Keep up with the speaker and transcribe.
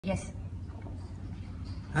Yes.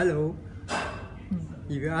 Hello.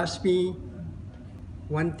 If you ask me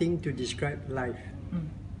one thing to describe life,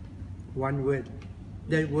 one word,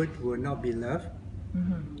 that word will not be love,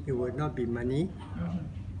 it will not be money,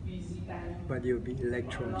 but it will be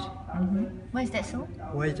electrons. Why is that so?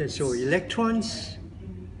 Why is that so? Electrons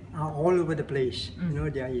are all over the place. You know,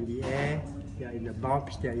 they are in the air, they are in the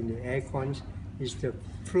bulbs, they are in the air cons. It's the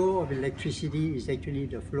flow of electricity is actually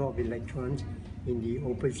the flow of electrons in the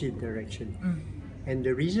opposite direction. And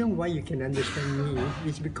the reason why you can understand me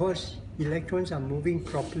is because electrons are moving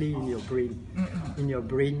properly in your brain, in your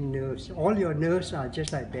brain nerves. All your nerves are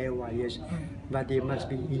just like bare wires, but they must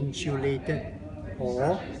be insulated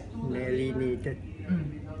or myelinated.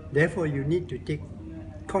 Therefore, you need to take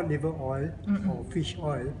cod liver oil or fish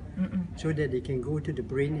oil so that they can go to the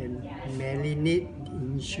brain and myelinate,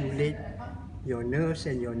 insulate your nerves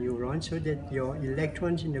and your neurons so that your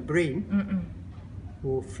electrons in the brain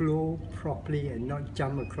will flow properly and not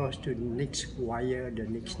jump across to the next wire, the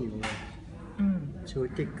next neuron. So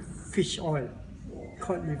take fish oil,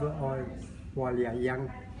 cod liver oil while you are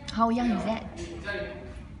young. How young is that?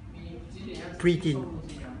 Preteen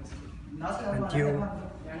until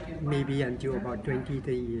maybe until about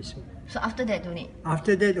 20-30 years old. So after that, don't it?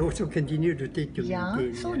 After that, also continue to take to Yeah.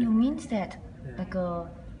 maintain. So you means that like a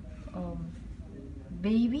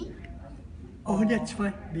baby? Oh, that's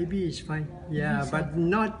fine. Baby is fine. Yeah, but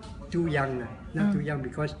not too young. Not too young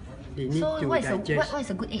because they need So to what is digest. what is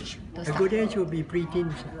a good age to A start? good age will be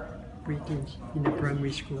preteens. Preteens in the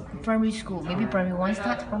primary school. Primary school, maybe primary 1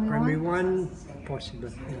 start. Primary 1, possible.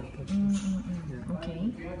 Yeah, possible. Yeah.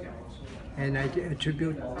 Okay. And I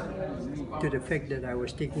attribute to the fact that I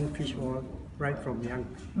was taking fish oil right from young.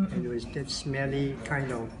 And it was that smelly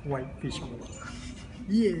kind of white fish oil.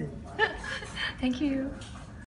 Yeah. Thank you.